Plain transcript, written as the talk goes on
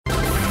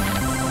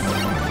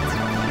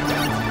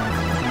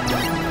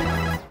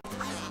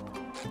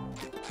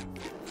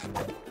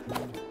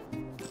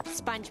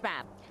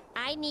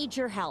I need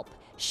your help.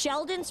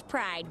 Sheldon's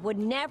pride would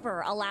never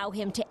allow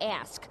him to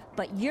ask,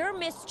 but your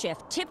mischief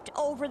tipped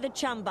over the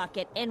chum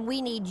bucket, and we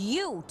need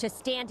you to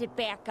stand it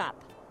back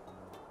up.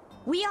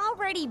 We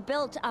already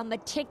built a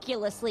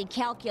meticulously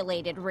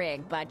calculated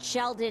rig, but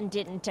Sheldon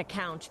didn't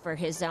account for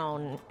his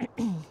own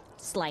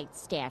slight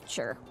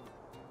stature.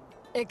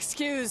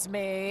 Excuse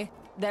me.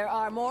 There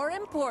are more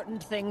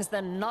important things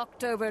than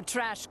knocked-over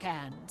trash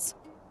cans.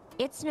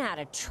 It's not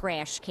a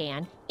trash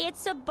can.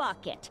 It's a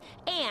bucket.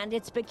 And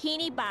it's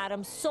Bikini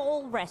Bottom's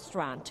sole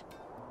restaurant.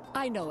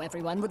 I know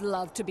everyone would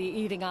love to be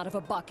eating out of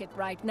a bucket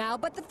right now,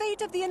 but the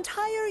fate of the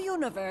entire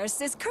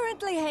universe is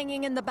currently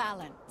hanging in the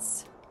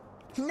balance.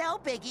 No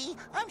biggie.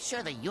 I'm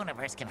sure the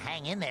universe can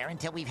hang in there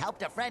until we've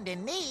helped a friend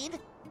in need.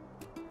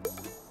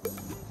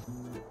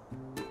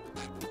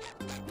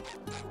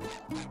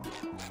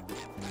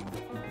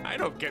 I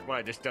don't get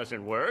why this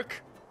doesn't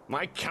work.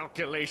 My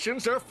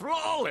calculations are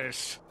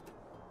flawless.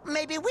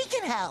 Maybe we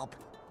can help.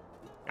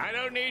 I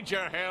don't need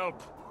your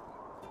help.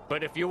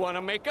 But if you want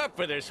to make up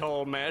for this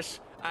whole mess,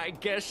 I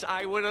guess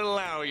I would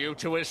allow you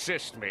to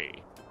assist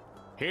me.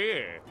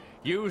 Here,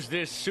 use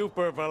this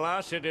super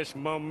velocitous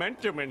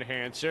momentum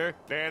enhancer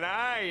that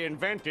I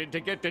invented to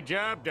get the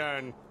job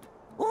done.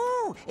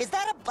 Ooh, is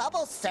that a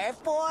bubble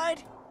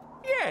surfboard?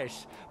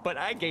 Yes, but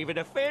I gave it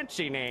a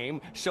fancy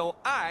name, so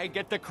I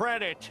get the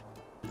credit.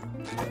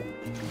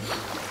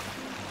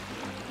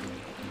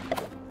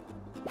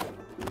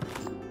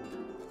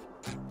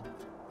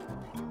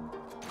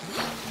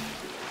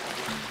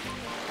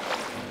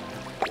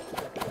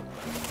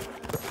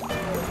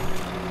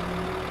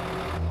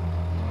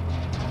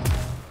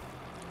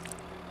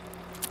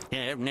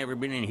 I've never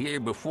been in here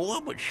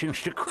before, but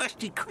since the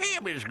Krusty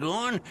Krab is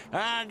gone,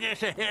 I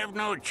guess I have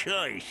no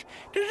choice.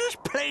 Does this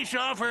place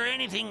offer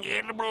anything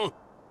edible?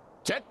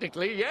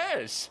 Technically,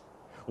 yes.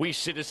 We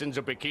citizens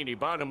of Bikini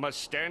Bottom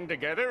must stand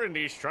together in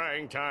these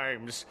trying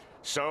times.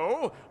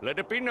 So, let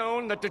it be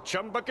known that the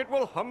Chum Bucket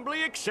will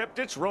humbly accept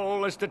its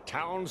role as the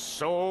town's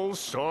sole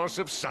source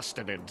of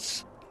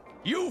sustenance.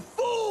 You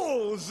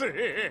fools!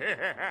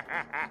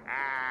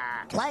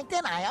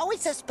 Plankton, I always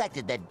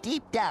suspected that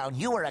deep down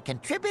you were a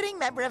contributing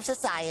member of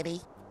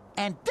society.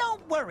 And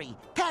don't worry,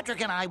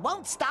 Patrick and I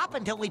won't stop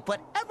until we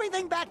put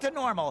everything back to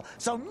normal,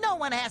 so no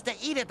one has to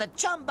eat at the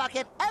Chum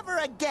Bucket ever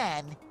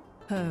again.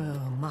 Oh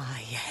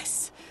my,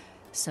 yes.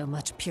 So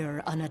much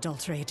pure,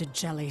 unadulterated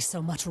jelly, so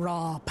much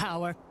raw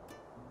power.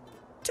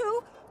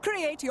 To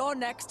create your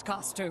next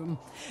costume.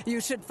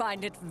 You should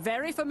find it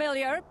very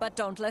familiar, but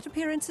don't let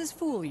appearances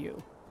fool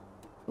you.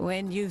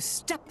 When you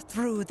step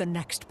through the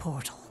next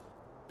portal.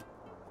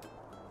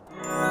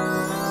 Don't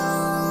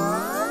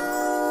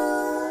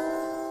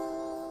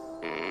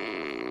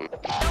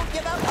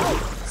give up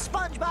hope!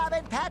 SpongeBob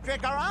and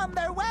Patrick are on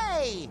their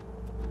way!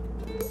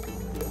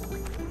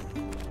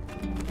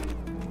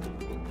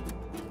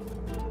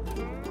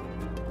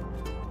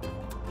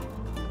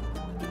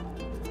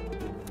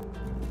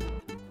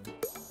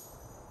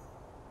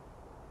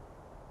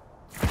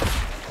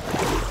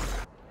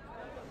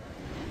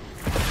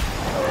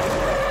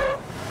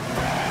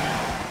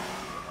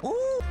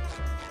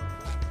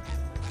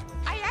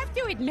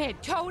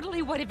 Admit,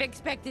 totally would have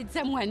expected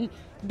someone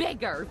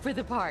bigger for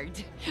the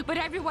part, but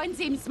everyone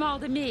seems small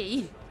to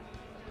me.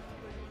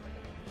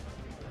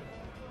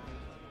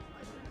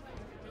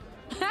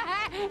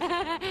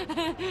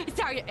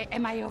 Sorry,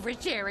 am I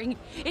oversharing?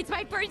 It's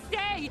my first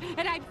day,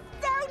 and I'm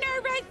so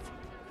nervous!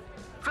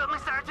 Filming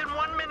starts in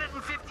 1 minute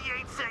and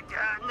 58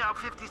 seconds. No,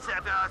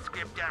 57.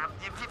 Script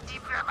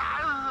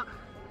 55.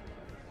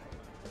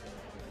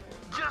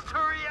 Just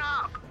hurry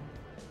up!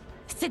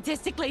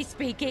 Statistically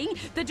speaking,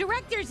 the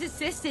director's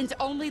assistants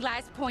only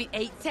last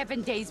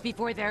 0.87 days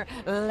before they're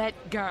let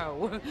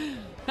go.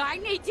 I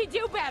need to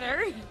do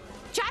better.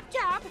 Chop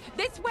chop,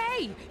 this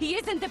way. He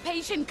isn't the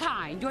patient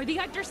kind, or the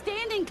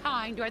understanding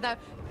kind, or the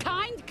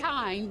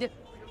kind.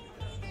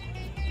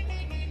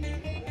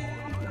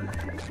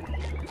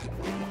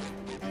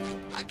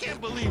 I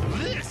can't believe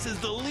this is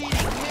the leading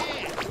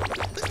man.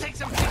 Let's take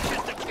some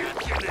pictures to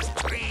capture this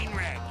train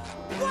wreck.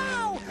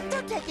 Wow!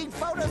 They're taking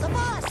photos of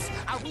us!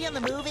 Are we in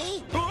the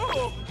movie?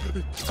 Oh!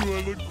 Do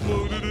I look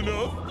bloated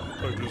enough?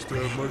 I just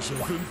have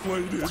myself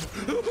inflated.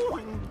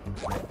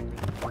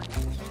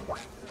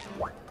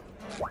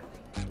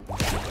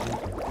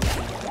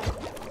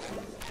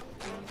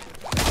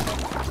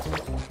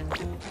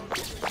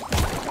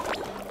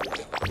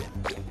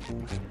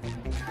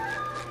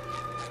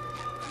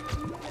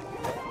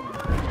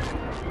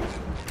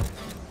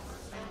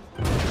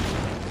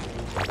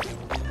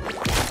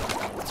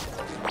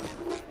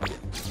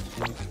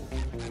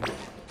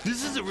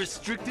 This is a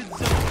restricted zone.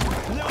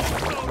 No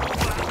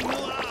photobombing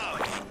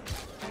allowed.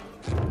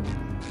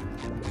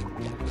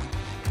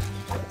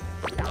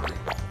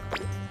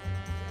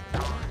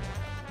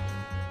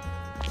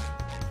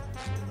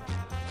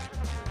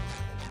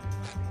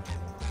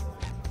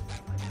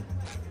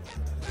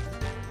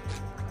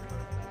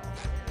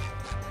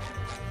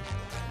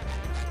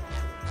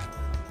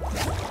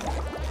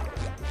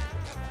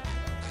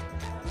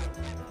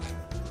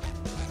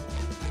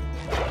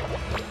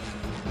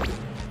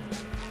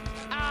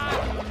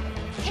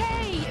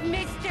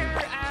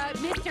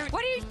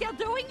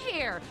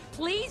 here.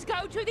 Please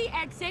go to the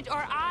exit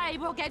or I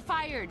will get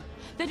fired.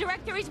 The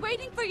director is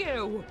waiting for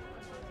you.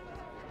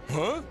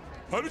 Huh?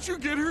 How did you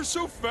get here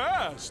so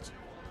fast?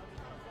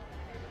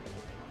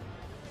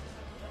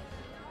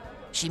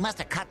 She must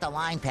have cut the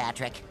line,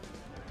 Patrick.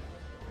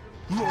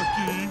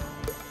 Lucky.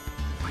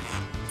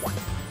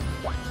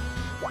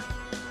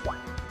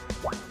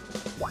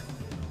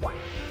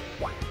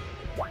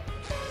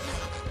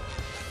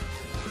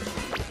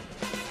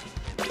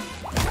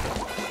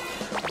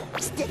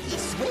 Sticky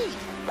sweet.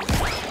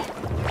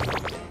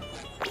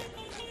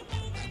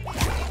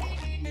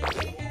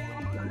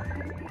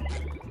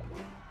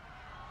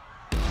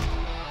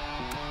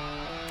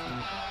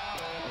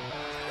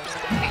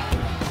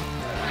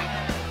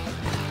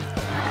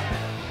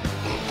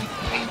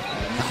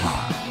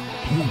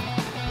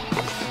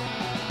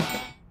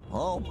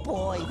 Oh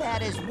boy,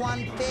 that is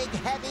one big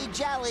heavy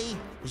jelly.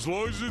 As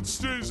long as it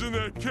stays in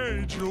that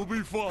cage, you'll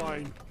be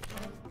fine.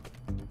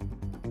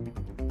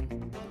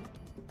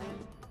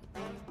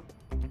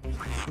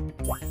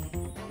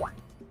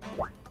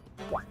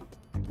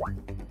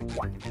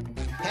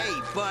 Hey,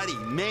 buddy,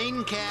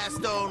 main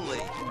cast only.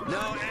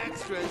 No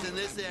extras in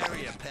this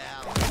area,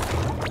 pal.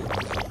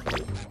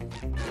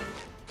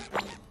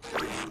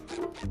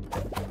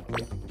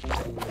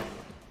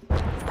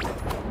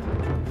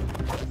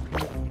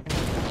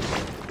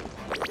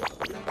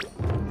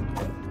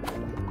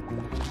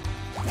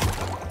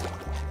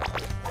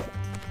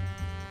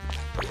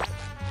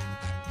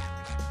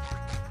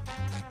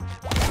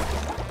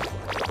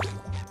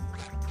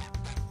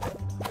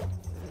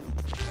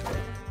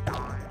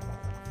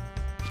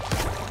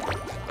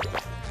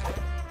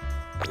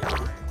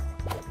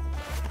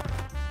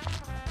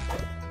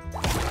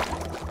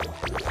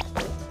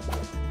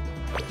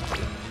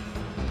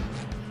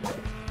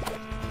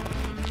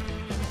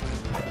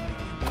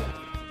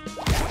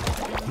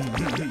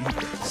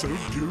 So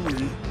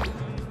gooey.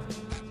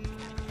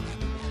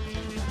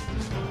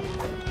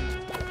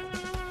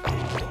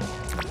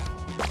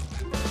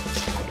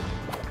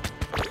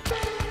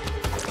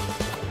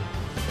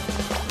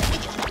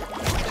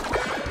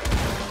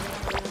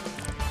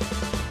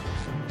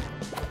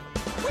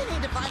 We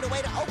need to find a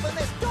way to open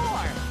this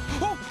door.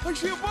 Oh, I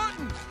see a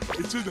button.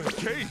 It's in that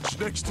cage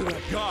next to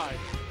that guy.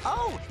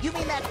 Oh, you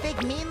mean that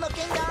big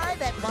mean-looking guy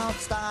that won't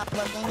stop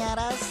looking at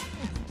us?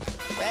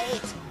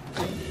 Wait.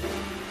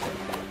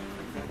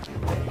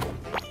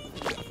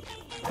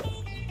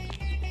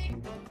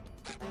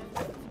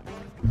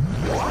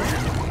 My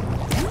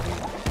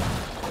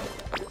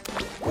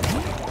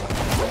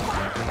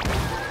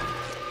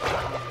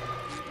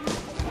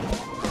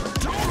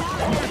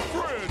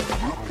friend.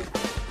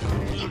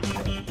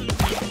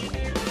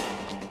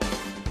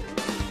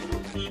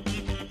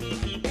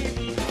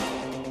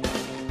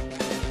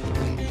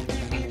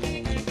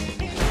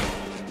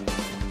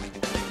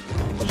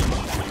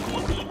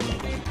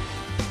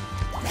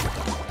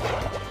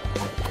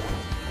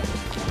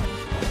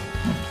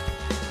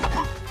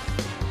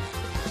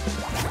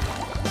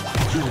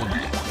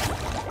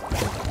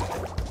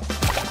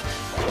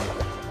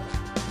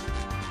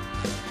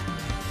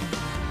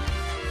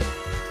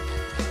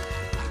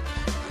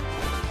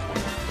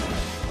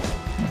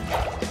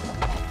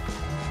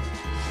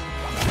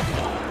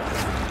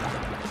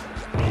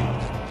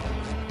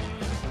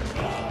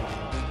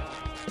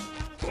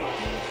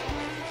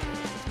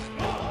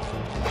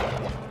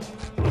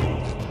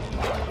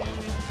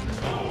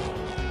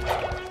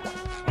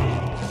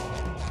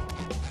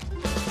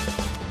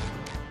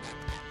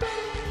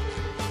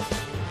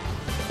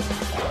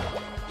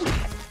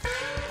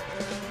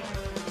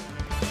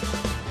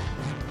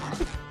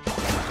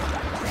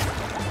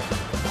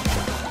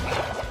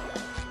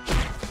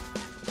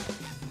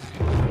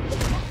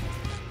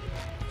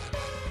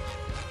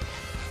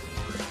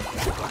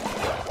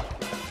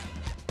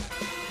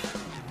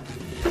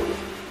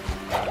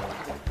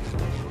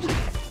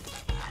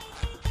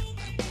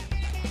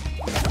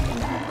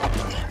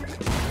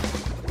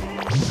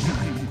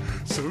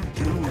 So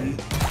gooey.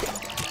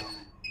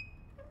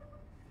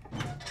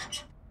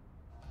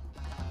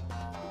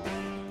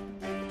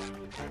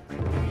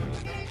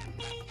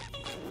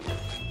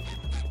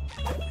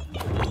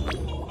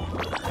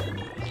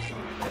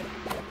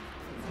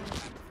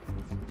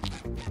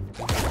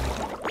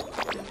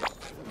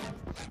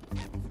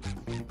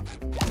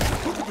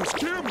 Look at those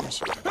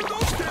cameras! And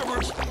those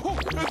cameras! Oh,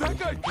 and that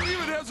guy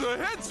even has a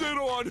headset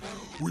on!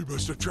 We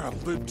must have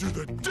traveled into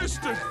the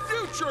distant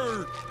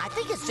future! I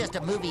think it's just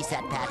a movie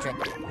set, Patrick.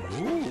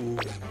 Ooh.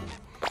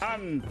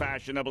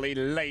 Unfashionably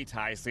late,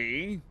 I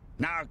see.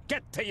 Now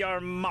get to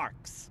your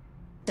marks.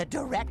 The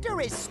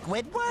director is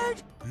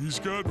Squidward? He's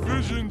got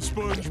vision,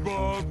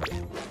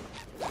 SpongeBob.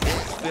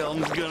 This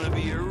film's gonna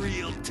be a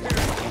real turkey.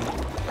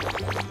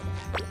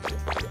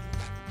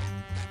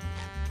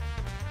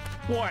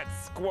 What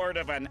squirt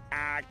of an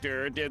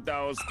actor did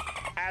those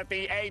at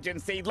the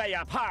agency lay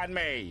upon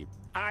me?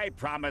 I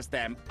promised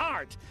them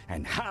art,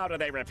 and how do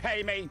they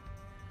repay me?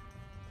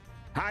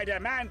 I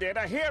demanded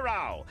a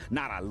hero,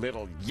 not a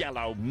little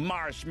yellow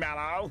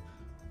marshmallow.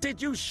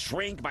 Did you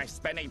shrink by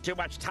spending too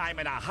much time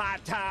in a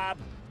hot tub?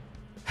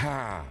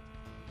 Hi,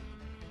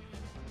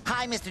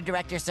 Mr.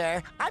 Director,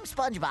 sir. I'm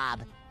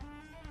SpongeBob.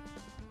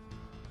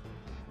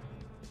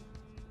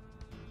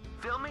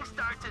 Filming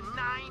starts in 9,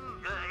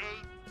 8,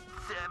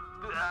 7,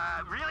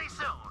 really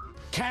soon.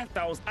 Can't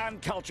those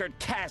uncultured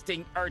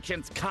casting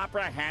urchins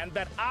comprehend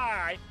that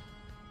I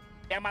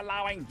am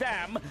allowing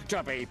them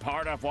to be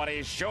part of what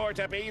is sure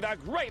to be the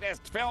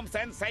greatest film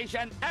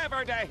sensation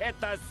ever to hit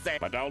the scene?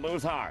 But don't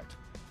lose heart.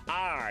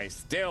 I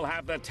still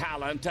have the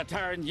talent to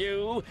turn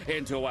you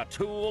into a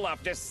tool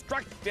of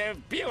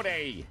destructive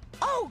beauty.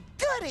 Oh,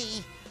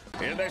 goody!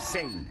 In this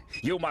scene,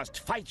 you must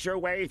fight your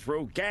way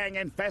through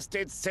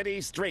gang-infested city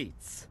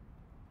streets.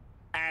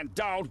 And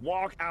don't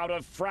walk out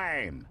of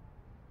frame.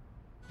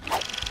 And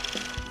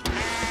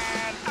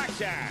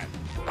action!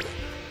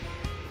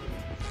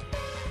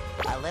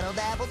 A little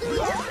dabble do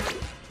that.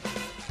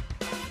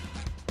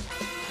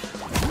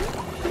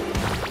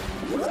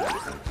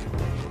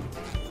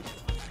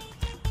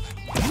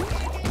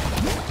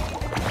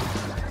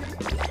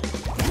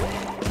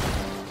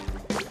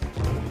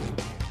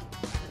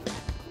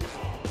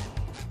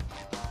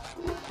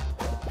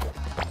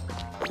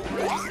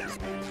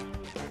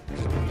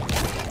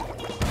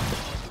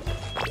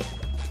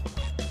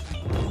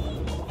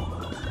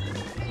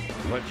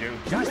 Would you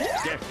just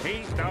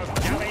defeat those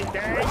jelly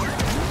days?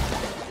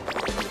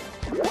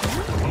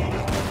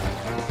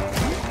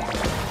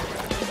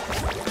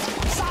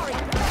 Sorry,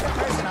 nothing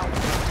personal.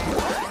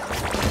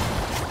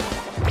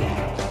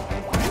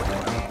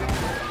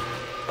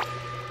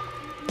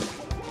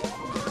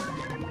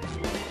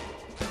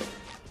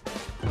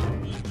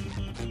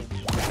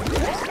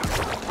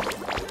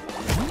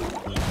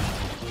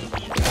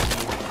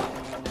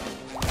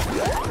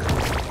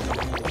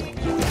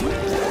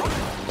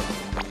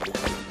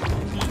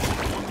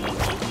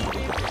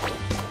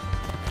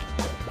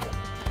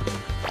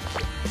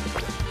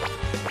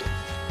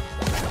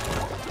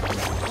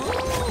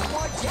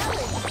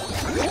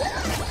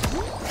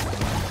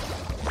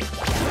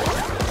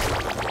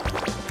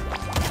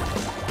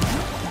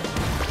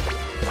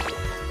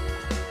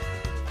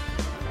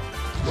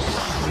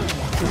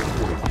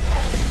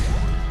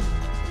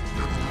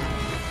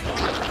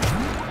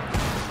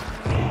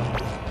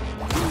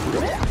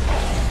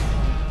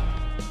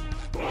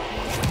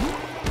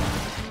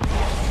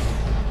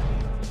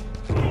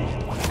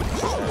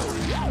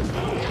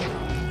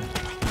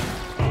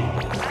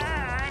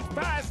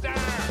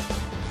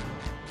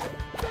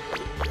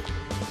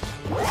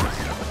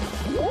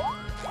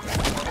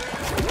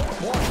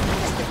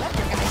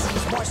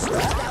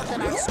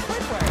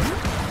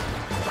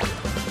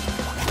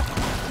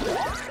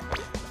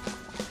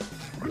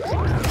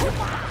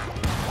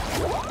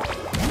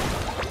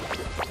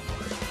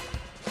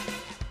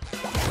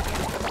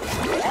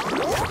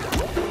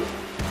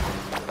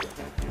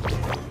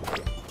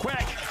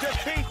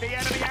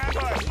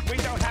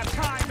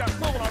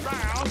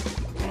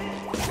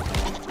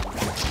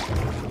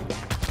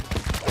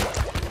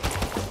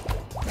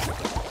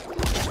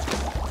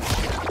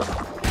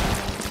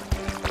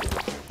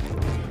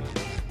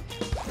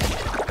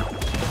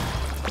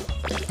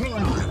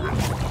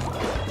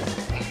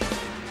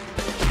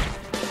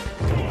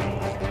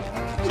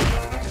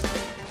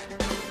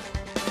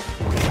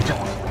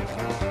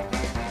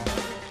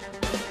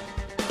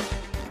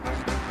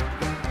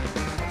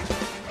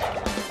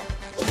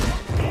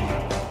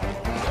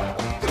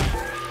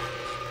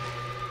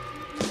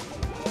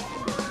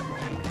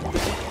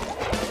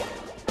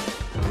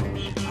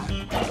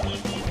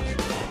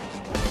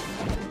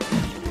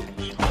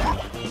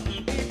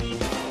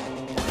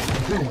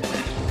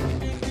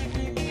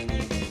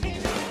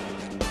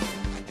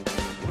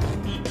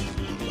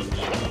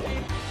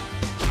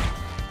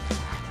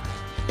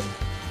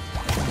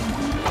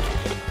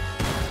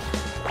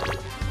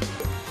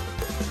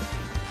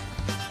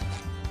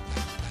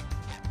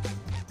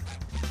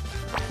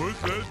 Put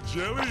that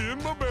jelly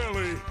in my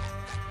belly.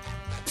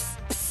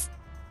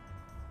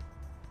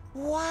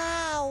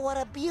 Wow, what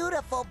a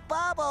beautiful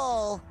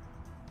bubble.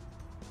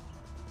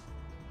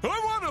 I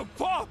want to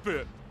pop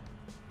it.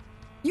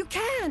 You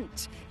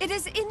can't. It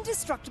is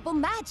indestructible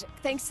magic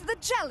thanks to the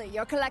jelly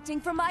you're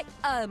collecting for my,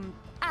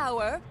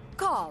 our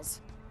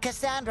cause.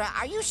 Cassandra,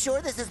 are you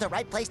sure this is the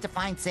right place to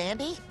find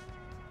Sandy?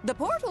 The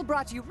portal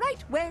brought you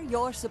right where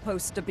you're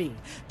supposed to be.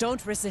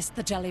 Don't resist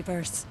the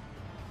Jellyverse.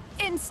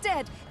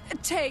 Instead,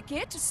 take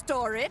it,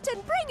 store it,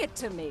 and bring it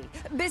to me.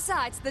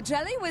 Besides, the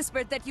jelly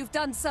whispered that you've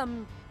done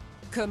some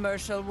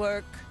commercial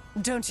work.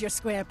 Don't your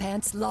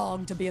SquarePants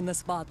long to be in the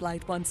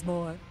spotlight once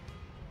more?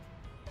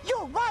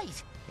 You're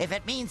right! If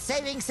it means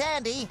saving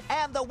Sandy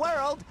and the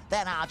world,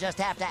 then I'll just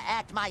have to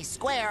act my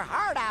square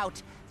heart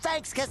out.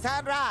 Thanks,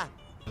 Cassandra!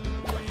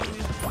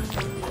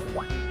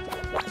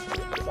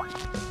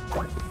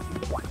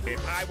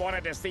 If I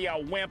wanted to see a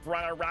wimp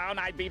run around,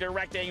 I'd be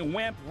directing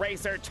Wimp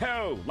Racer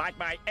 2, like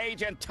my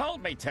agent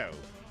told me to.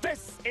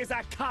 This is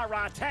a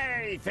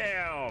karate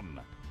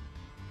film!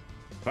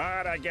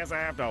 But I guess I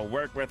have to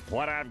work with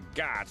what I've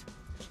got.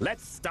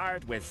 Let's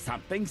start with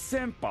something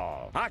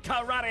simple. A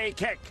karate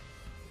kick!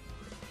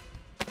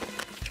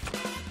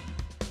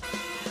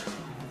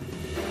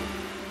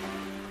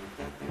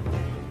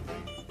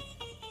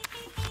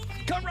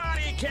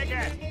 Karate kick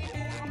it!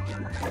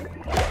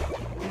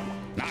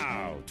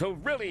 Now, to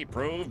really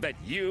prove that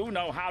you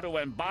know how to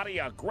embody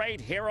a great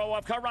hero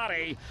of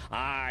karate,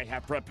 I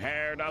have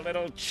prepared a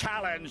little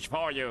challenge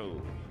for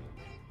you.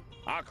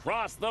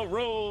 Across the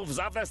roofs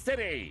of the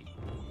city.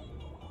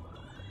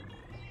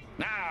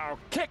 Now,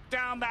 kick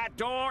down that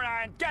door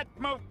and get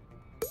moved.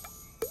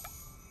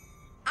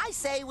 I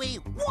say we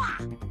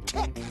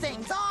kick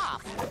things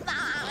off.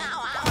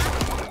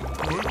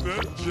 Put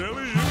that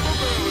jelly in my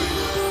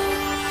belly.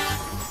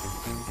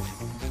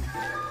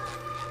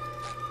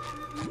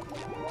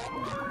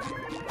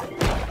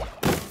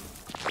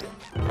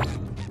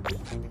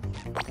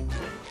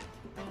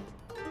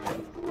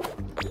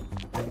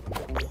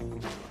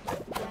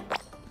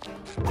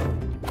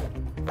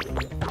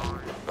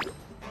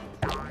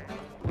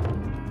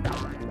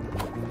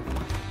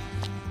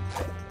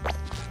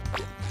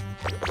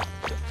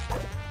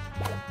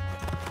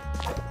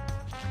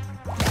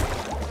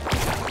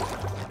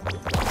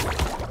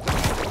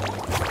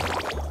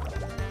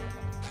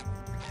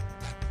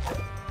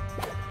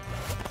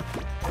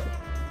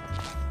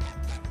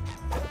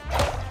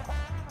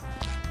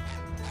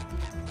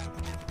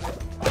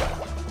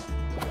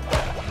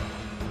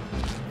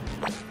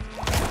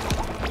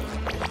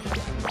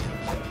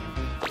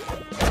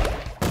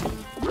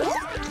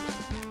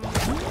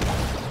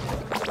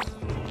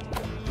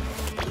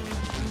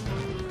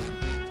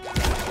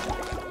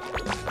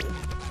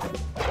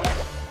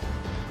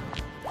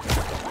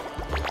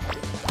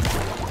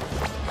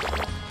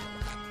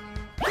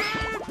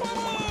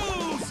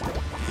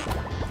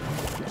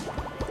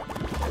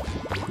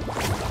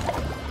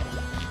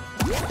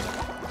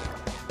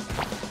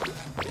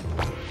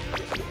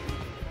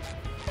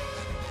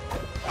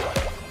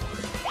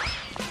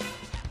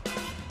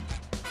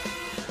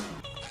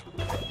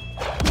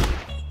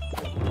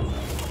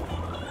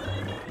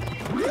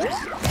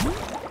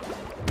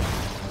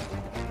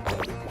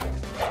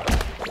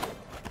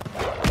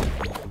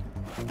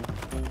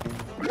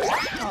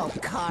 Oh,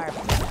 Carp,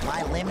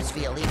 my limbs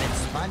feel even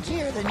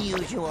spongier than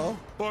usual.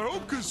 I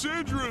hope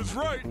Cassandra is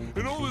right,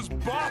 and all this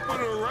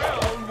bopping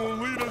around will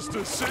lead us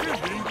to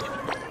Sandy.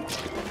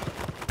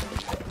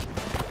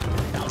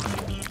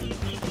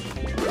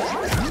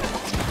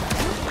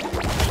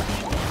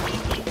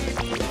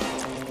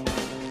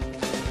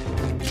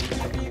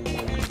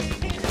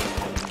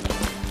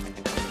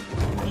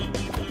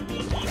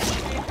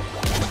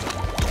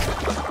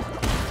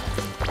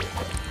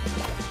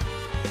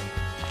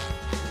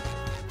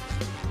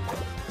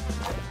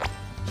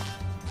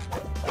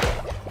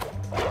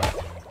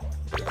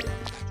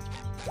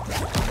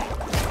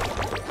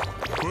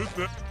 Put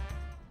that...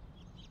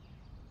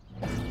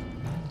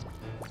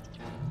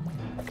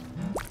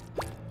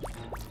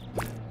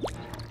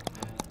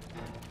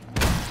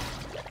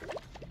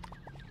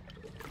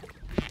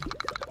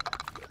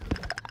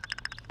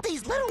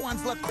 These little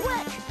ones look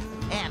quick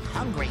and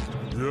hungry.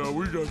 Yeah,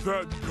 we got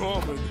that in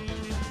common.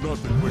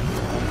 Nothing quick.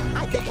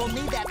 I think we'll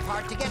need that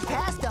part to get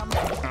past them.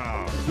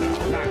 Oh,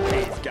 no, not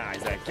these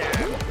guys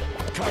again.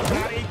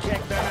 Karate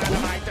kick them out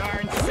of my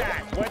darn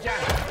set, would ya?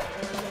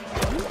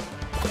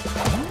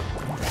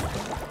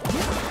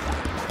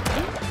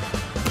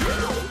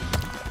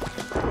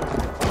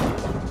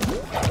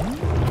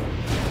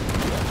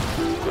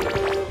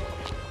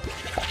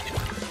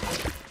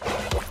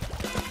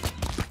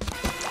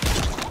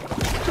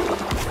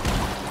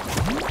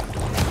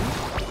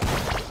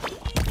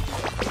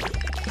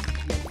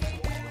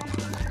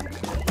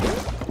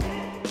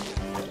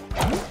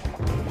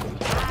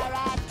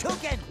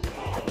 Hadouken!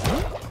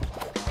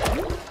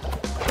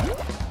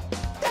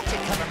 That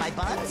should cover my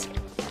buns.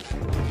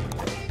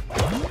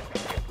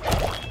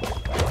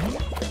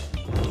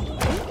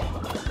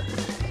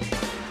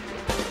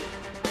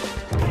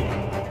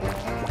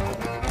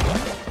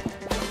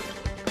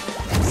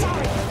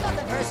 Sorry,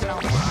 nothing personal.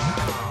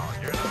 Oh,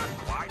 you're not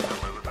quite the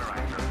loser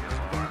I took you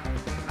for.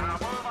 Now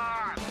move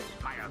on.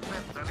 My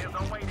assistant is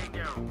awaiting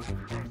you.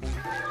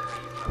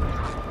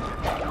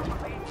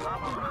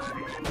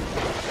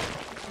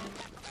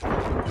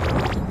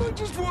 I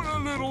just want a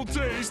little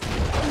taste,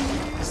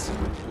 please.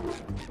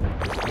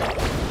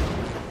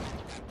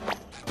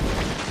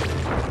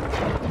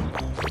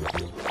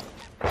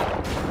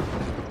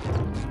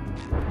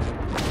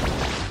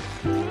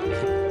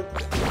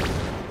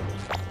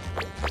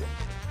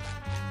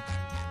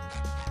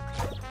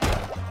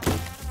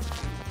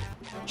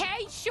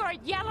 Hey, short,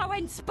 yellow,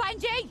 and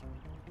spongy!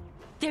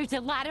 There's a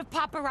lot of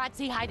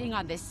paparazzi hiding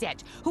on this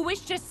set who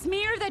wish to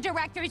smear the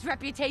director's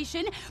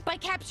reputation by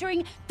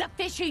capturing the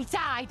fishy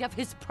side of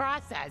his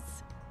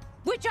process,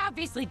 which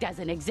obviously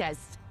doesn't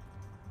exist.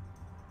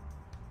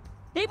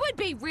 It would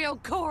be real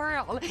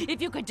cool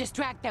if you could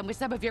distract them with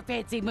some of your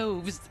fancy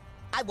moves.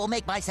 I will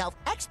make myself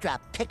extra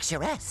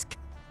picturesque.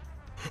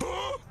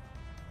 Ah!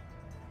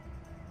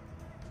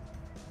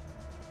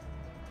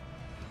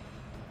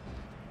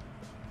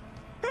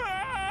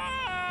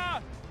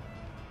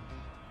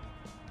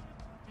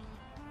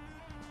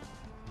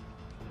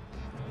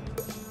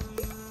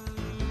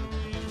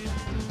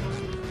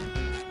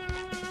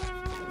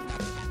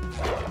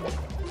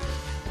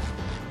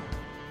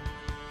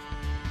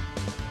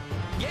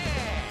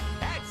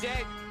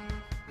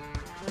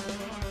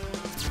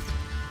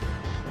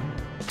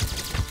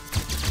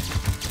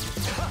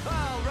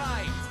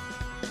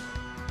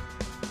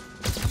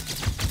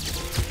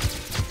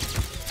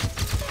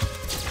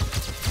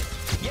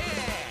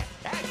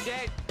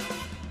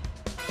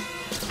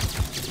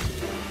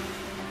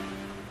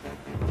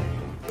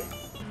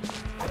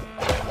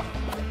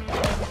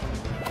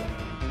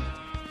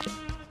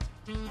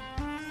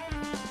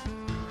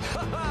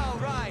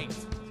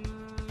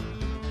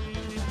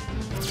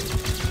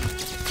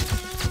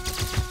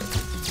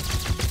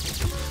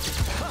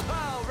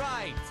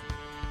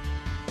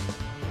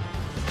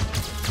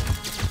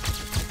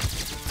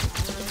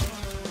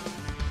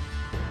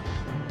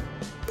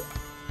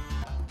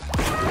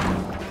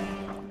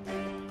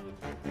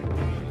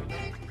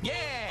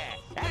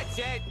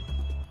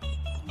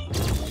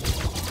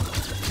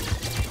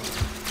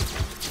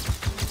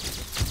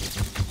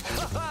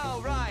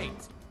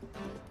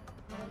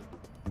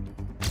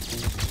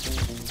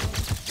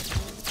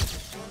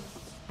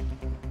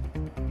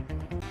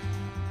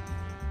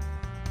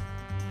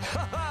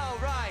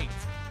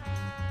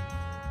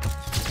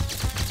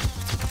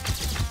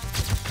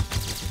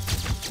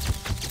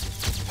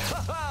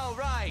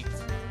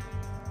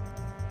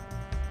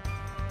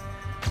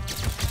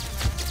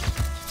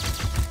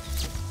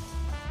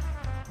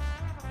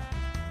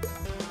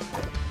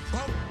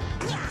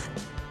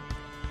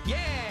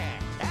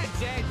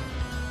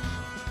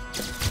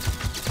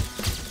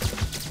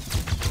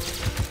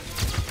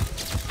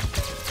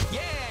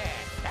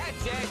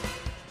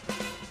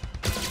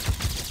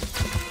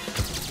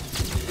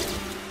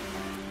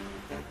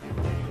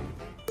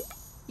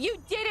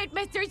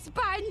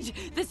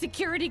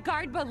 security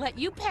guard will let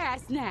you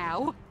pass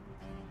now.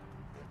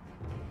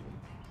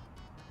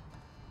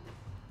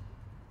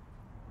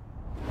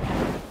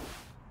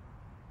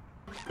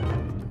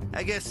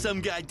 I guess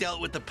some guy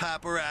dealt with the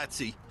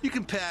paparazzi. You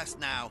can pass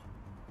now.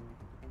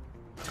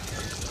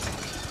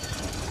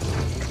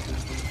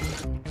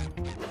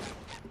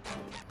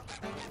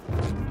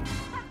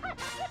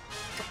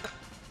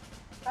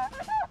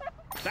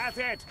 That's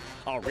it!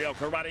 A real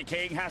Karate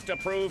King has to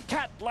prove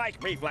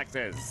cat-like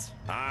reflexes.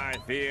 I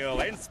feel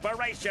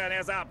inspiration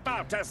is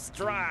about to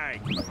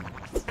strike.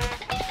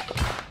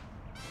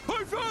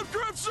 I found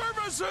craft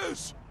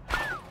services!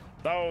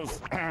 Those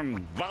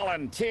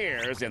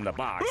volunteers in the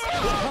box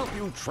will help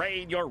you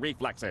train your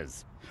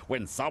reflexes.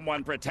 When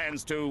someone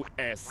pretends to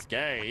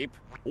escape,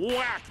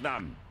 whack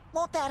them.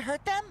 Won't that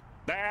hurt them?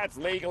 That's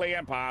legally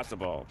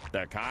impossible.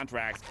 Their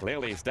contracts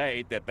clearly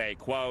state that they,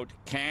 quote,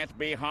 can't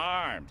be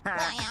harmed.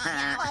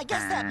 I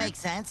guess that makes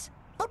sense.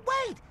 But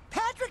wait,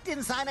 Patrick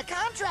didn't sign a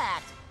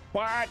contract.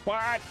 What?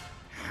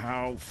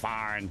 Oh,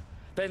 fine.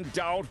 Then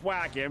don't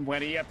whack him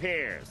when he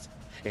appears.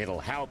 It'll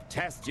help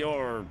test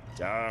your,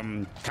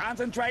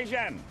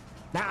 concentration.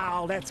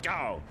 Now, let's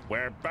go.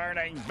 We're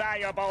burning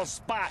valuable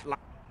spotlight.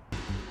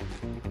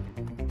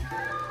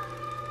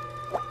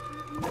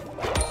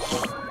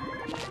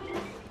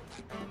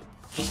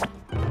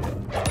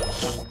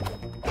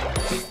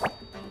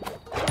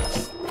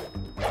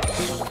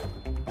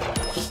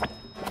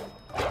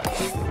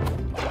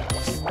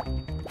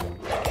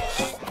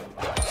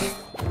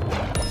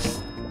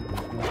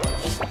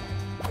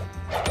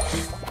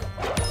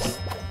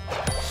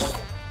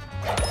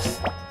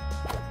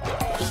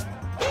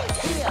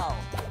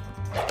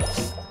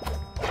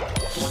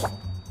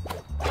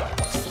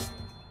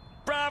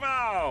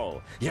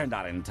 Bravo! You're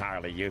not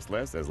entirely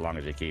useless as long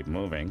as you keep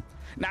moving.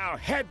 Now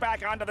head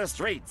back onto the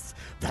streets.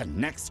 The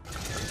next...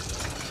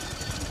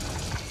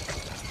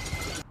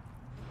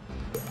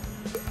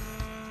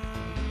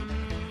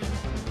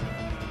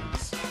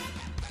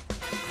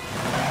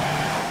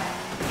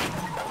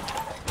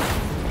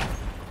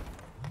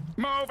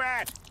 Move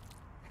it!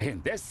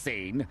 In this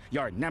scene,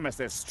 your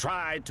nemesis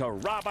tried to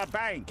rob a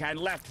bank and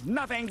left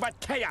nothing but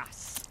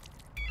chaos.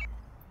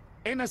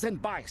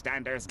 Innocent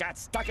bystanders got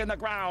stuck in the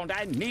ground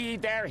and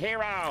need their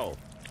hero.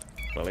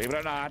 Believe it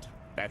or not,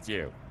 that's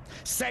you.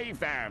 Save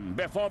them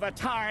before the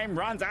time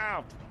runs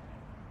out.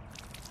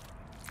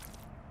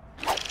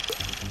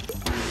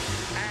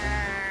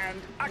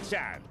 And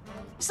action!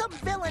 Some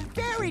villain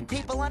buried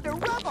people under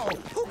rubble.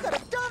 Who could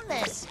have done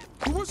this?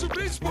 It wasn't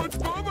me,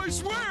 SpongeBob, I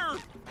swear!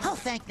 Oh,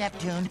 thank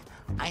Neptune.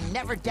 I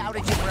never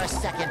doubted you for a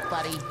second,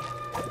 buddy.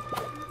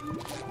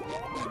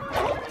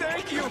 Oh,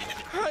 thank you!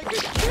 I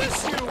could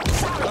kiss you!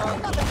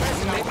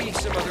 Maybe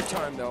some other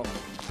time, though.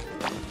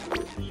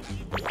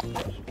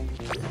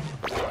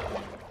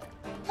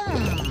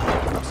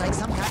 Looks like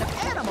some kind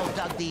of animal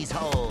dug these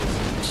holes.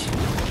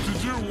 To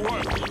do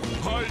what?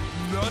 Hide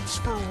nuts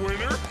for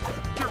winter?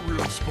 Get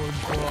real,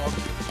 SpongeBob.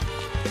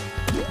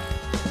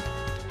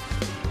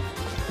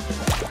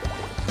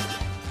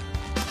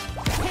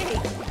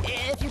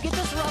 Hey, if you get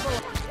this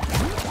rubble...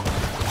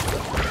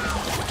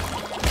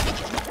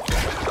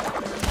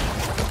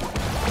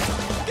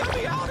 Get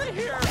me out of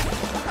here!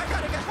 I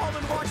gotta get home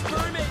and watch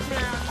Mermaid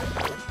Man!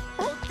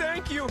 Oh,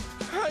 thank you!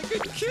 I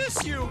could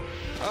kiss you!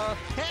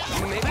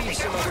 Maybe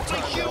some other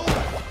time, though.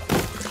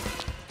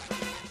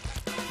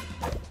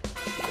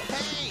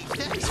 Hey,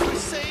 thanks for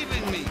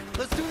saving me.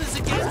 Let's do this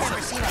again. I've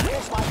never seen a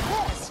fish like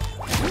this.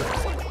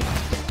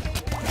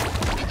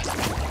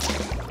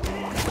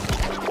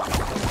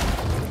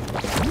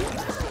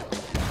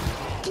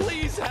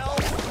 Please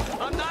help!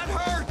 I'm not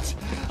hurt!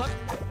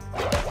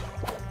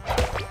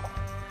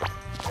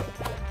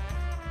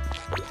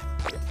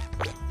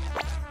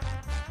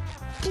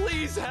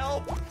 Please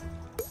help!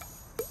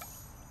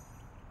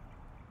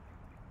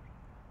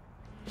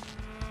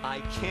 I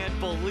can't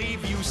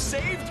believe you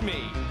saved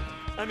me!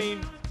 I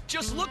mean,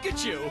 just look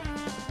at you!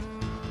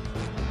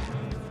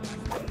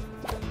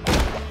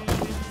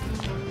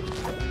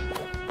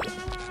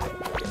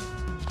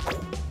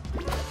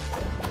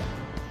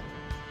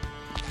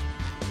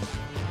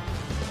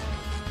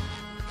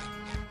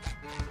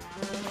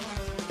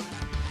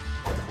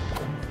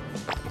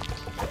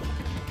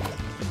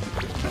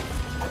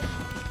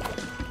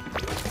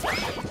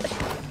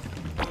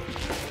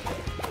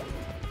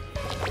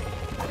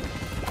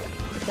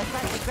 The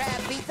Krusty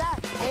Krab pizza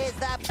is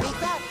the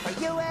pizza for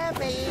you and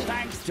me.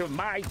 Thanks to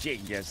my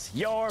genius,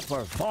 your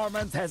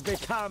performance has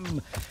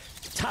become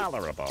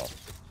tolerable.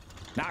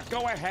 Now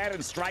go ahead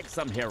and strike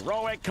some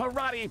heroic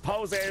karate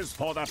poses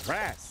for the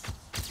press.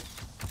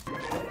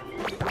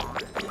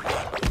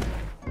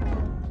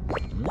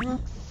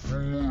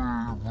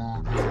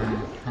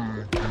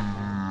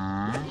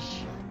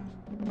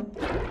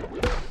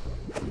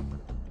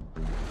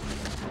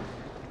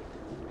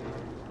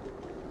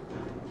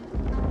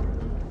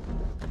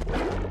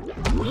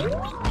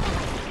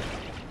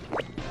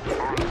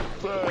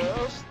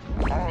 Fast,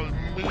 I'm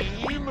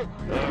mean,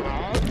 and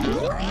I do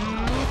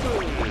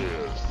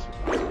this.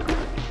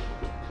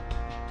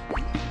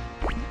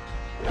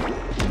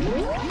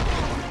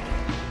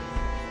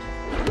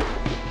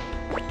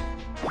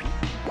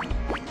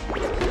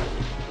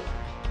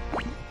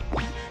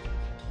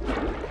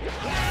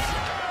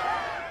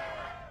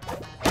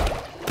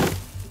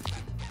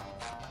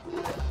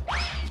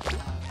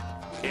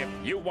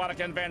 You want to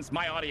convince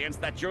my audience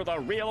that you're the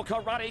real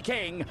Karate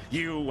King,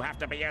 you have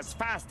to be as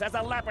fast as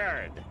a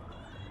leopard.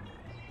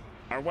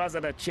 Or was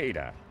it a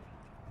cheetah?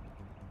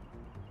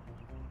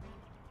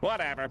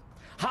 Whatever.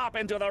 Hop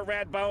into the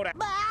red boat and...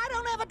 But I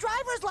don't have a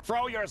driver's license.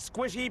 Throw your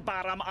squishy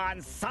bottom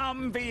on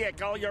some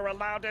vehicle you're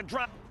allowed to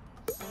drive.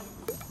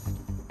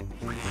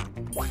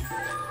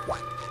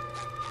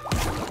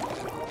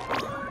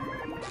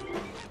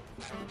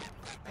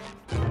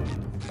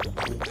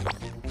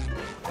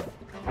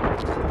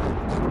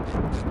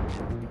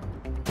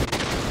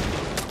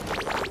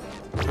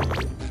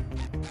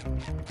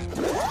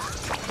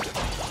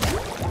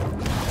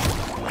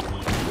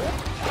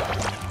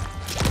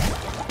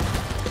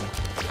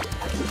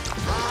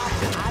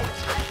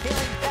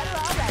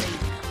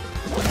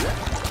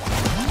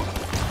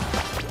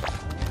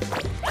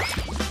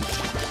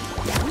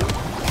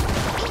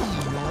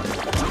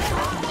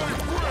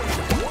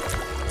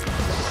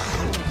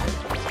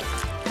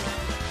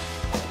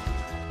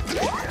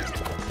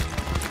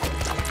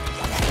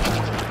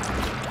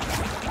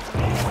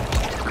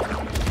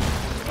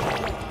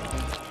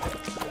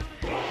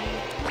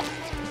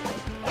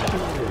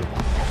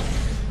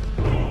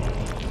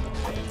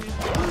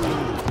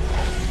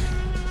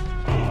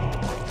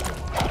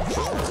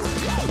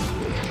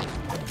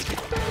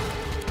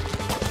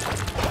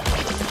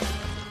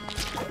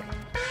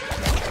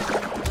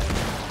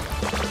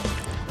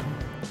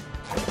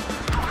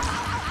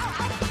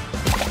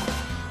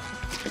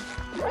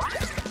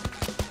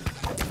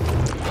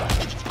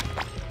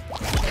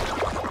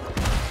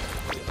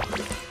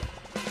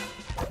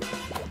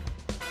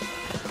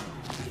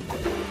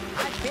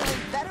 I'm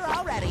feeling better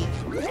already.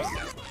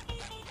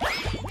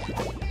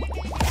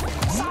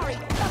 Sorry,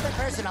 nothing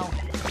personal.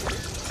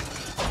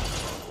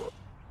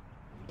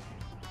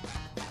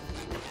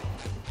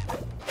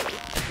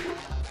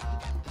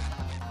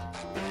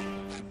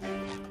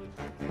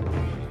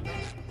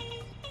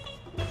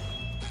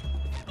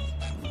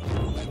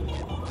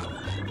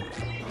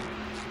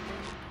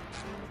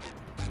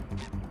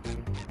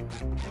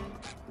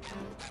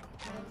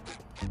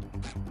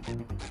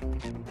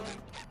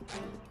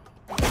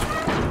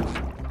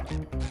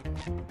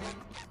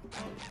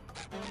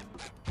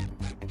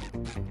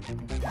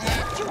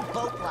 You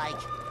vote like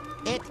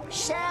it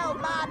shall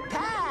not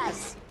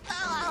pass.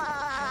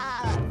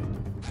 Ah!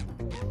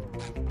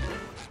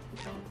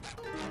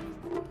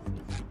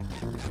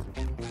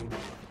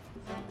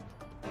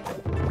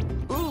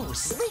 Ooh,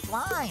 sleek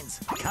lines,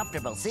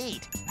 comfortable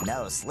seat,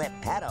 no slip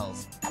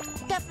pedals.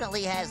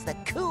 Definitely has the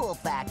cool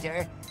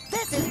factor.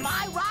 This is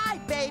my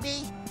ride,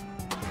 baby.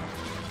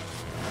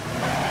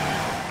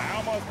 I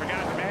almost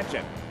forgot to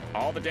mention,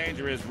 all the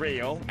danger is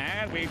real,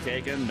 and we've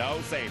taken no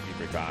safety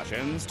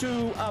precautions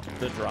to up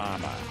the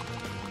drama.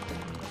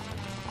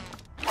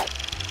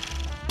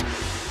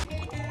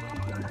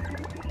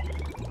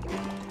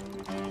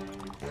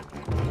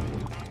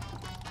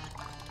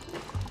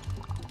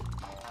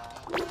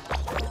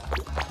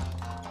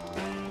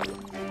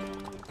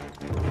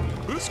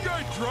 This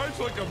guy drives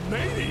like a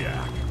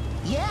maniac.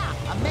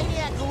 Yeah, a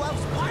maniac who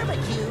loves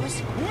barbecues.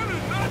 What a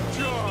nut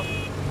job!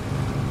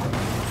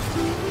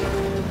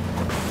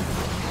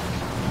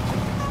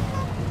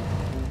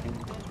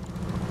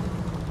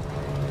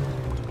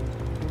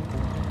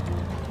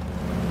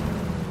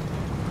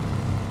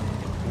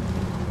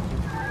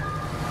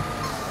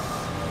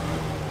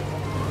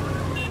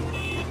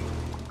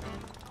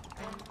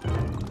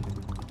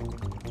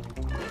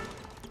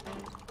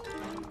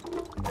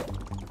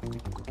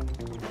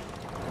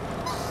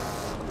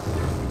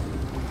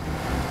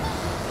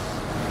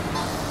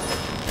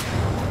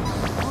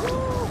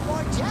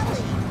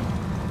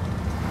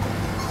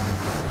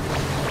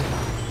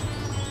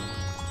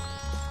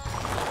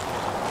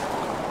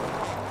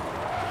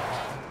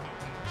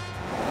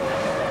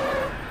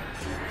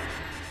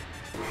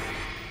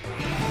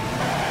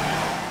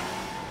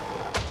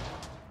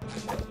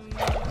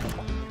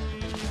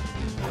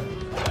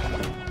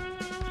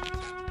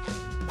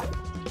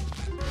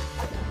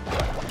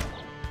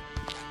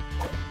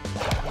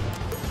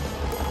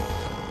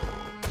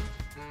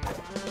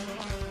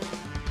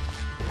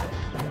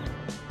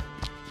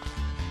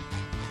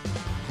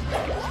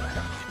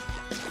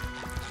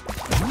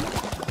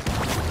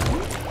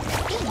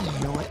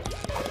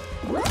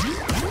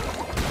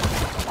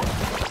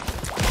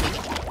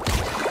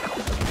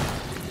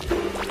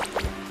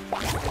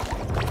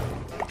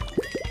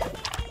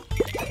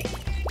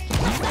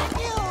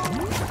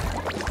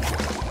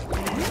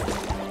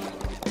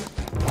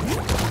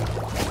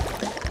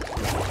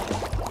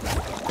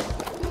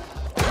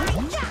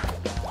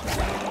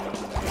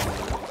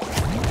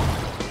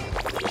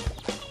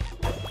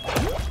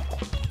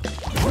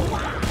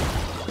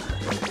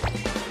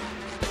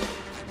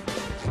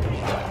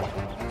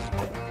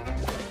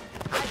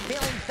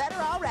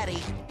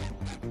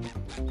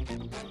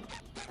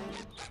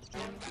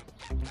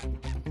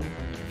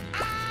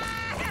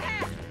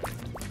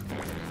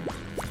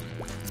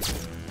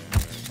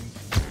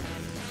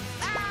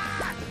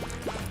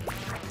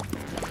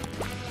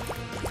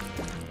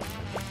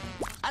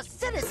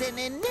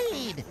 In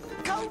need.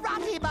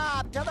 Karate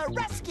Mob to the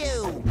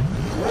rescue!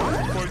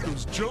 Fight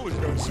those jelly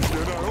guys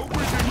again. I hope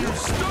we can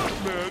use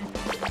stuntmen.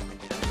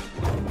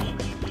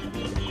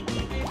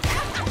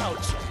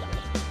 Ouch!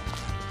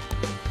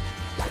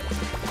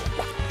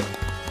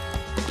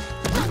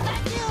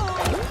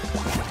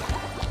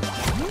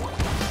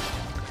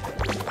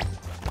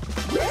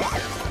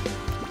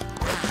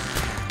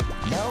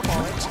 No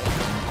more.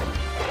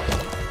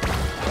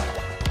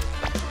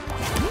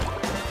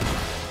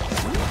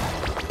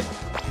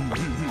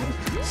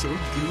 So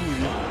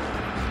gooey.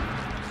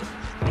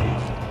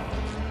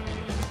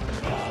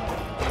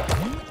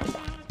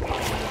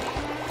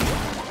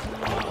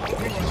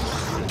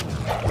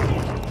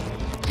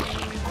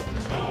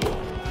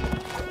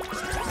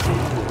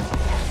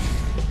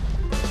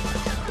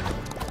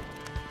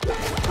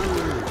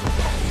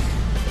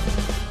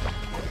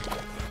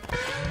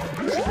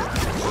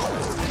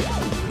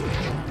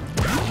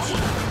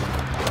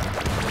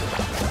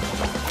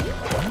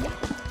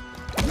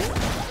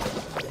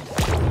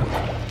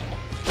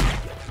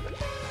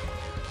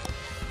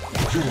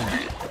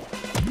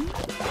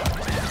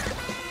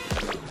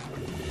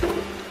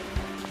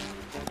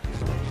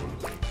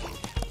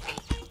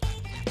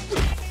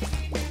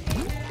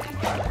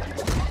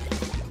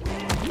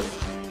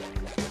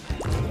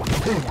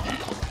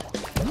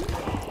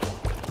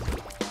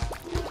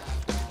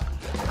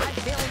 I'm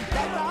feeling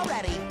better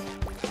already.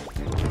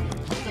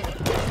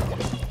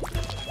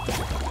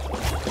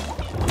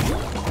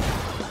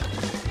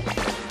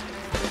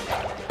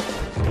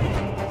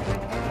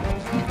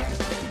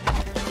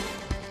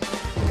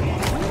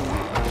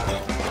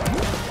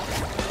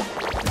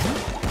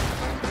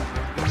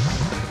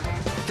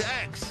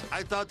 Thanks.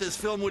 I thought this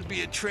film would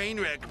be a train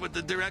wreck, but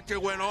the director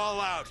went all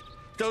out.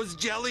 Those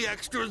jelly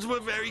extras were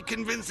very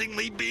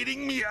convincingly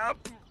beating me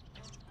up.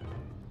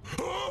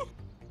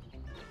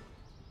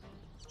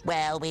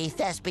 Well, we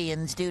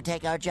thespians do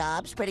take our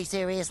jobs pretty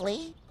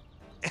seriously.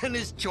 And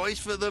his choice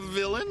for the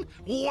villain?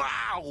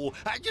 Wow!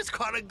 I just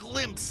caught a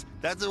glimpse.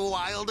 That's a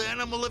wild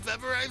animal if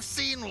ever I've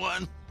seen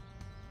one.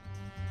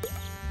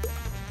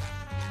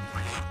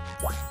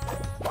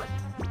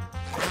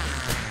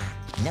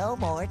 No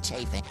more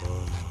chafing.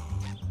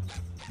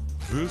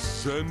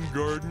 This Zen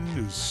garden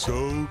is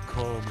so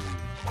calming.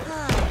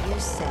 You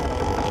said it.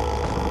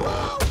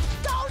 Whoa!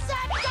 Go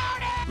Zen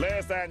Garden!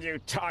 Listen, you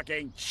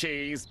talking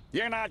cheese.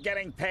 You're not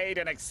getting paid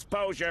an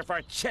exposure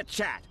for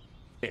chit-chat.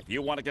 If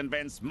you want to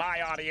convince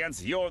my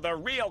audience you're the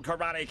real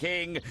Karate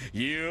King,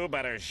 you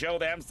better show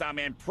them some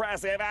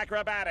impressive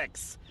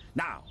acrobatics.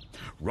 Now,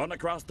 run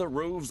across the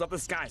roofs of the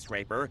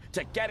skyscraper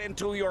to get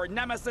into your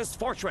nemesis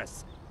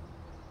fortress.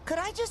 Could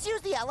I just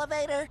use the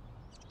elevator?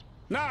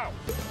 No!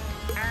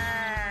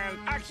 And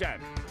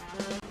action!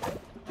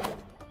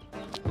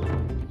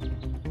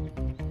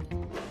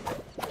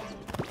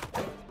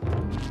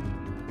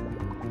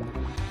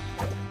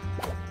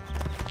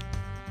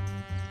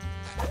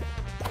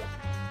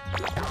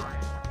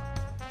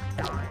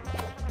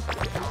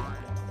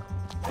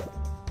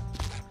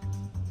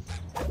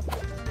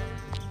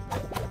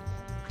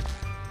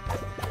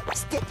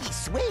 Sticky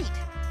sweet.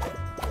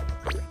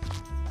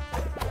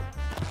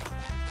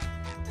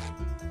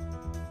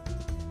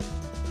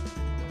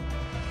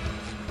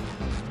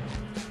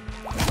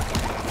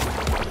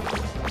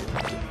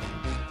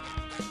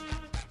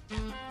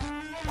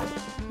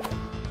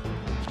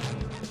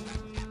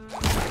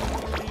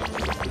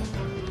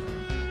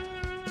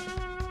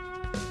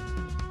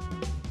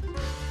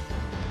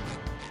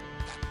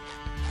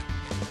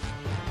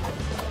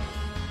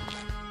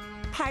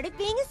 Part of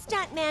being a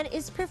stuntman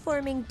is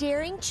performing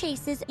daring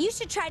chases. You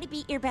should try to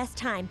beat your best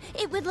time.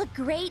 It would look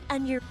great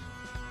on your...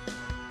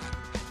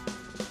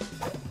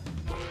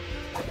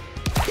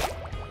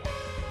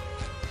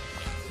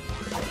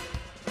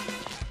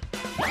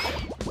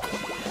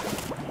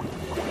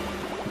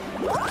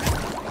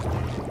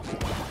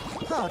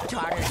 Oh,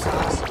 tartar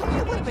sauce.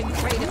 It would have been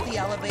great if the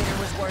elevator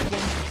was working.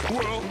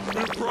 Well,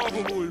 it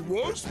probably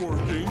was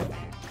working,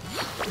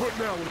 but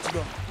now it's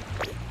not.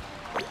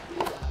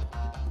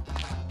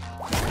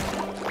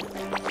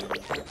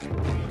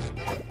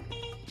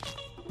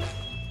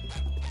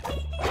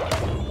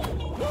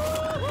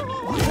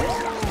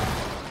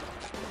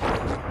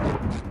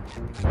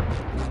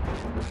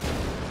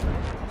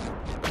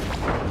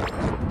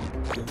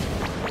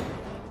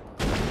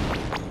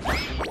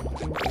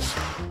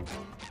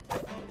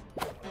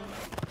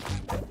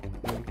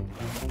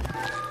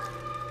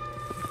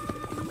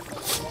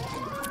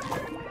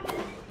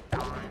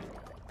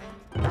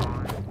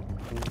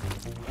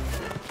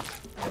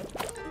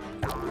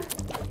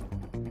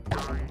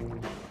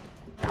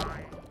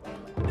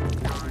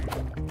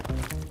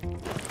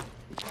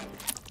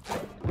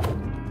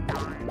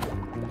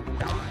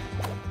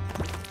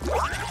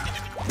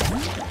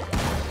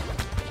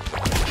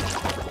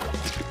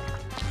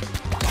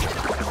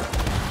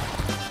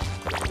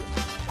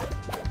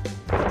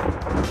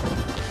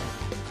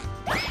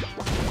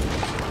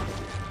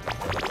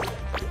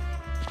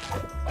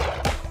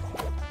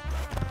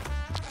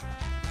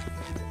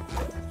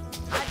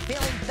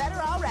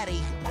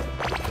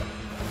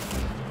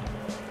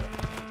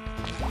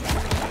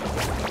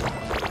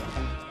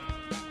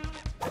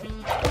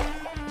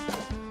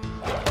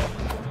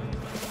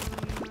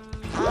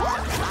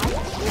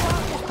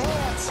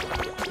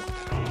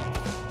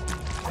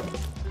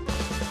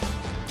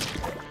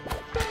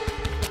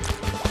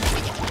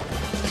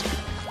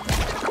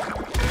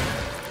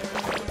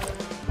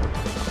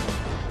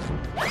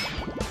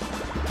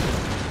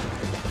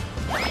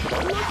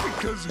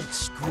 Is it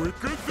Squid?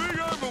 Good thing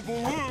I'm a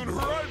balloon,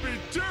 or I'd be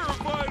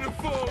terrified of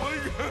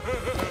falling.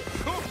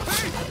 Oh,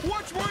 hey,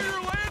 watch where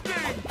you're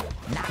landing!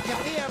 Not to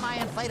fear, my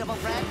inflatable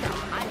friend.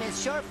 I'm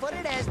as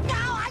sure-footed as... No,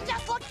 I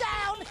just looked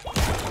down!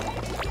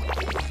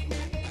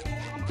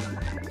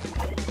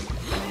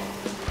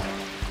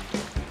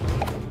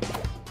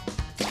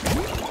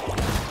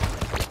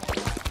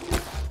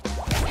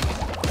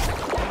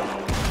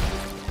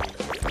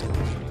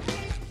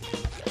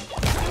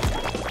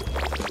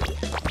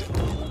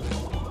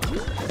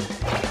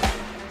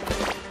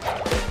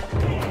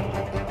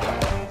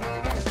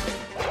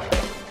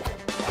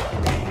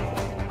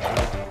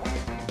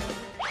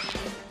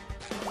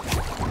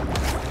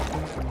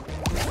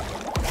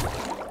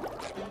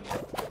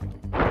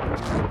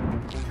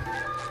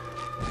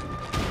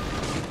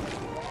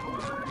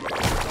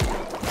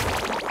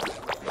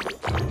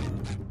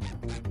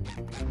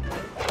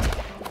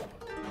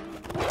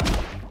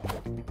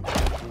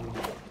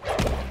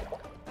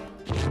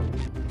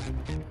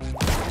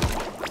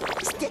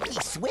 Sticky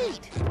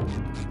sweet!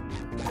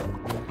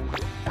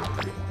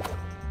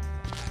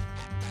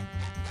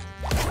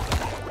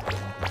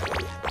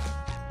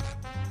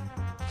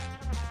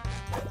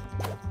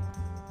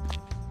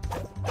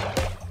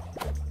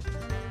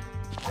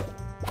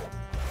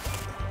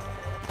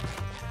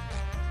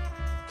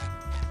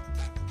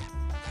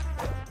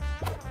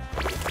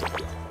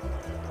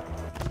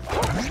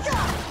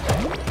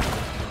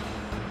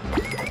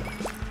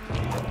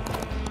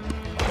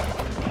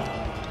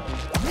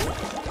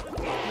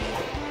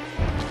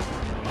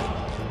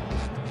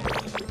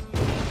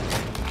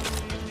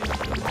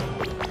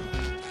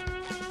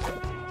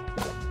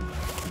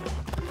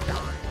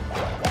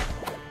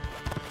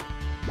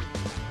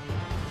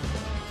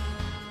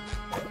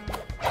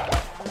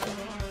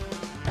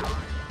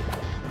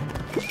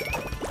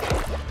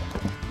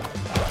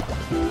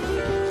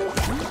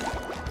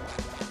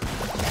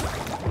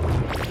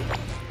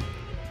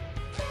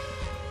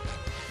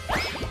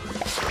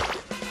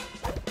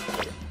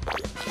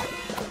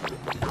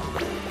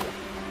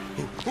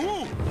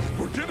 Ooh,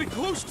 we're getting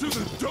close to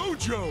the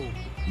dojo!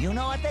 You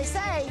know what they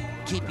say.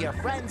 Keep your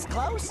friends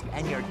close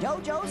and your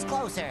dojos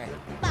closer.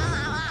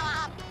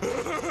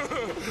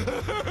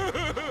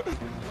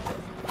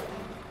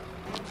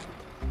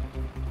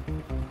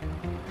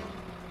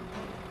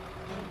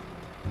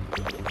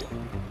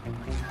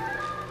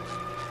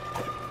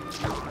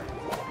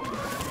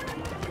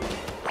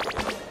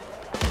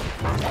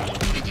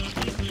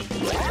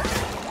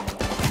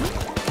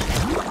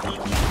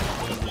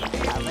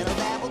 A little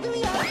dab will do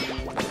ya.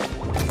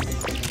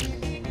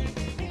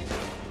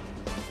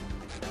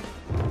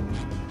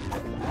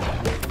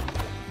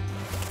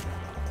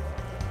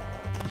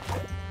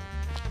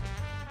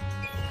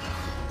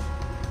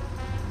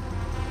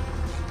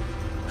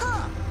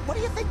 Huh, what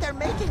do you think they're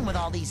making with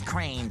all these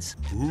cranes?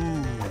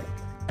 Ooh,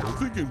 I'm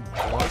thinking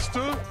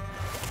pasta?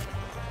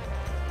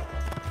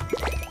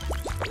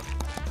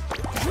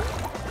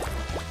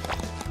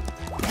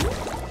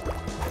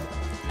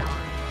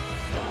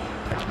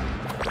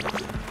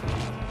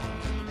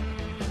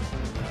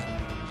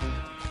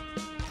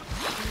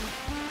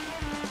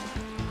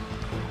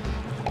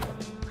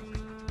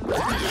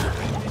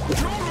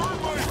 Don't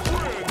hurt my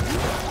friend!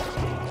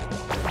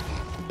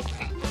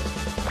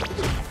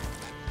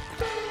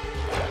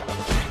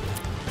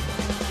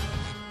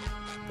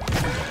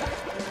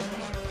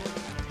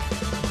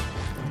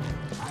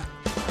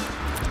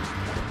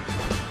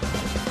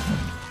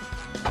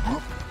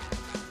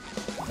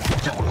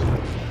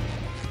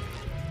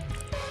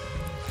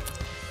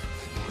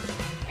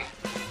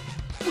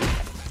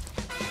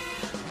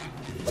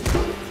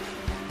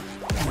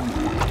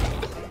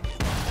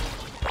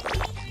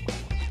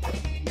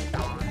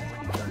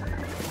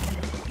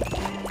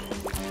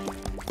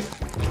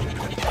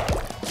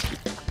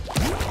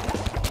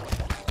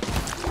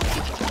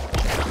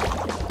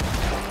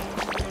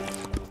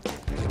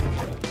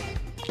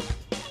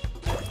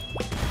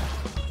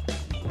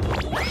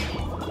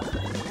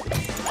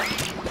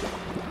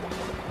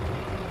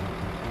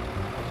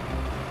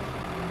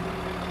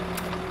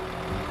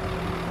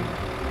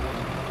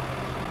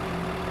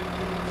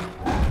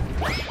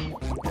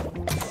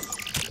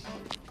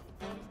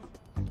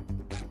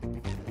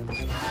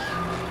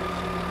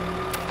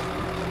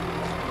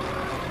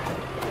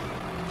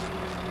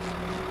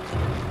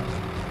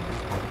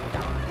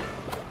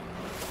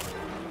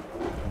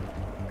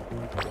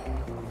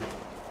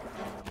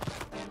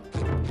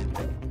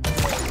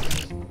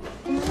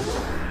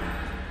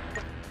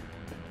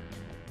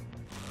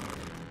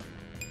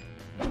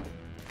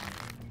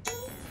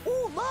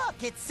 Ooh, look,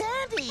 it's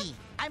Sandy!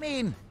 I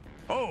mean...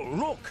 Oh,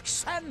 look,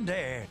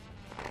 Sandy!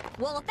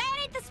 Well, if that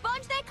ain't the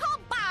sponge they call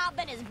Bob,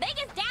 then his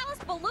biggest Dallas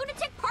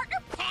balloonatic partner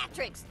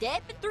Patrick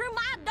stepping through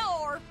my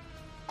door.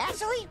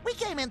 Actually, we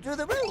came in through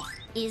the roof.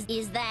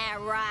 Is that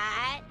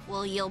right?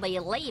 Well, you'll be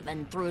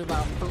leaving through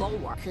the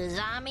floor, 'cause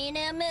I'm in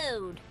a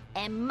mood.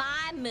 And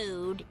my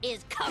mood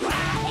is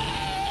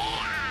karate!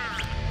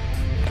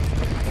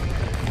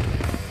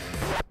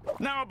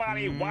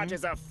 Nobody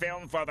watches a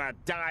film for the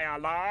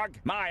dialogue.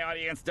 My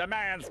audience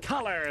demands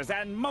colors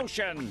and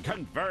motion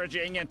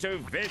converging into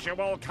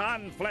visual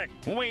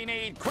conflict. We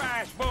need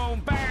crash,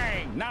 boom,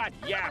 bang, not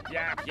yap,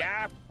 yap,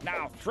 yap.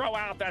 Now throw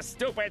out the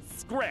stupid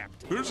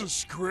script. There's a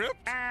script?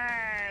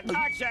 And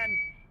action!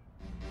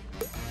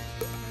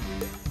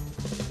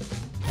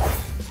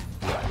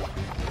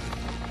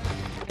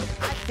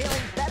 I'm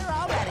feeling better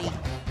already.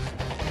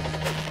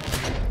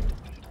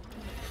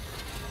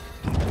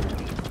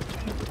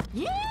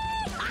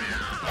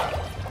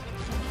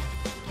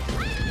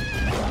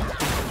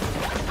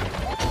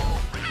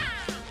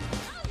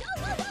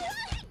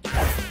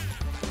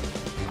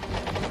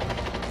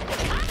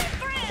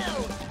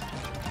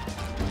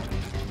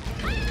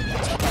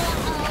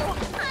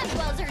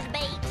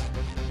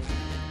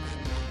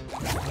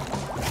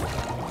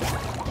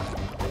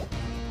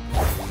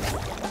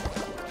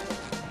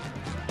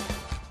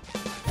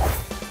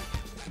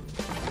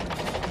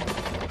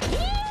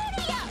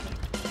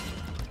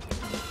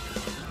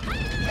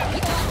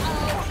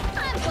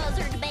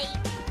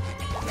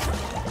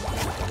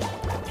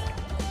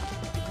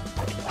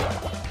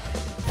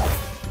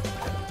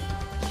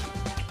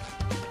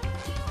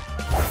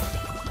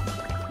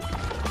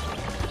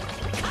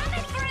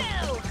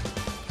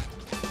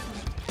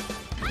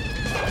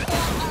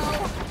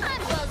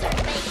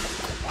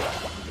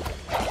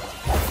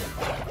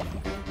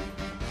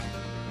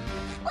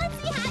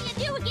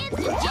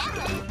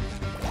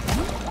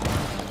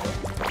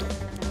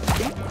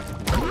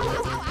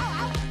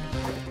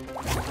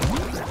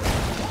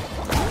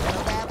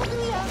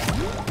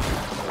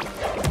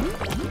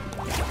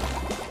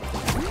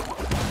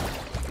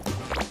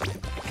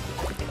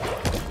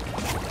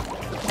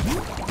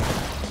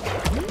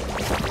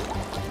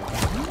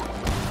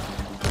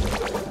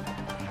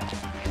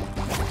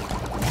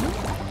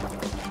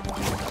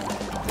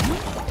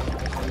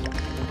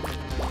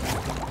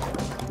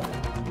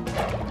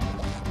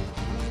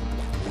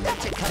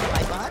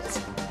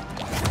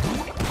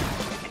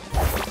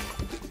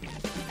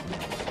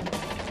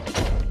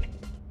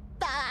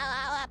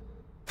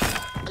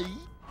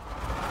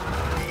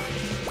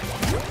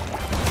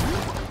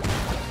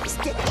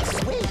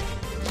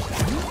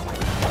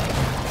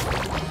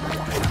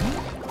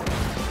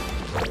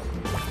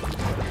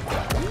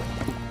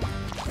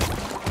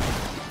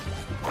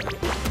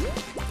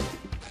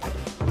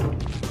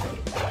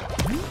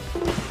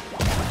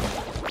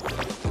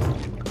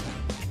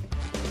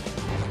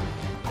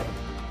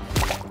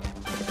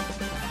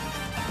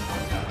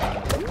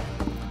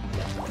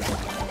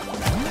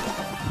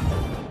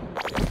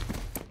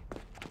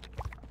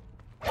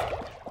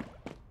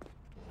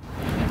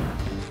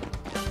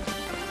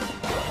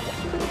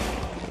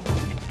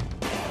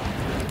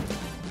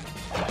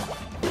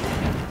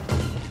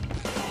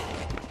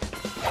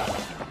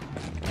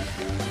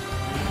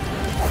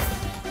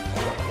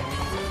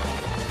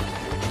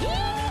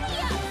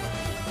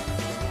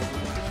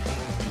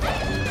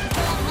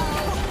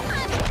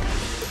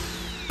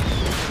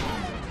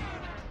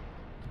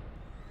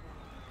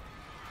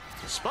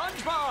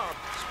 SpongeBob!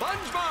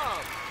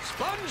 SpongeBob!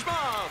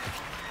 SpongeBob!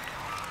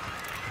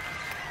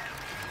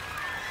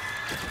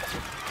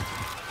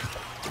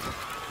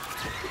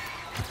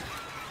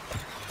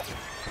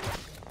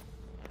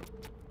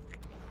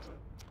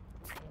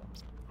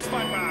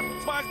 SpongeBob!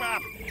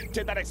 SpongeBob!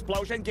 Did that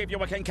explosion give you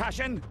a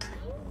concussion?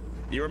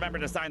 You remember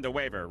to sign the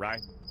waiver,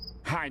 right?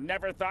 I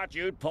never thought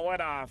you'd pull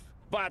it off.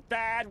 But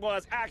that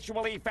was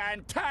actually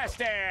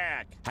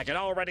fantastic! I can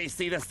already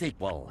see the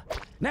sequel.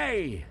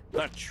 Nay,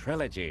 the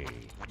trilogy.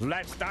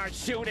 Let's start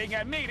shooting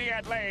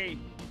immediately!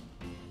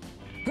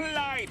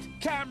 Light,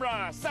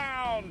 camera,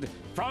 sound!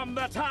 From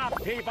the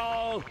top,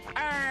 people!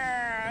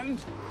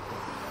 And...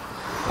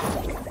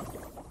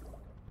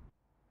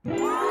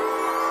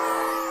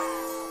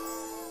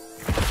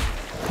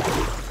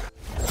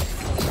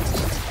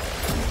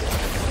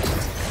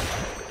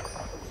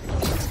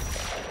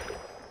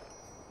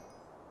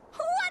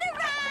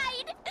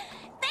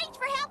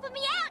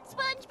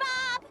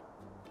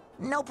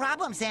 No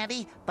problem,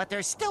 Sandy, but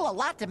there's still a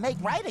lot to make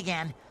right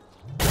again.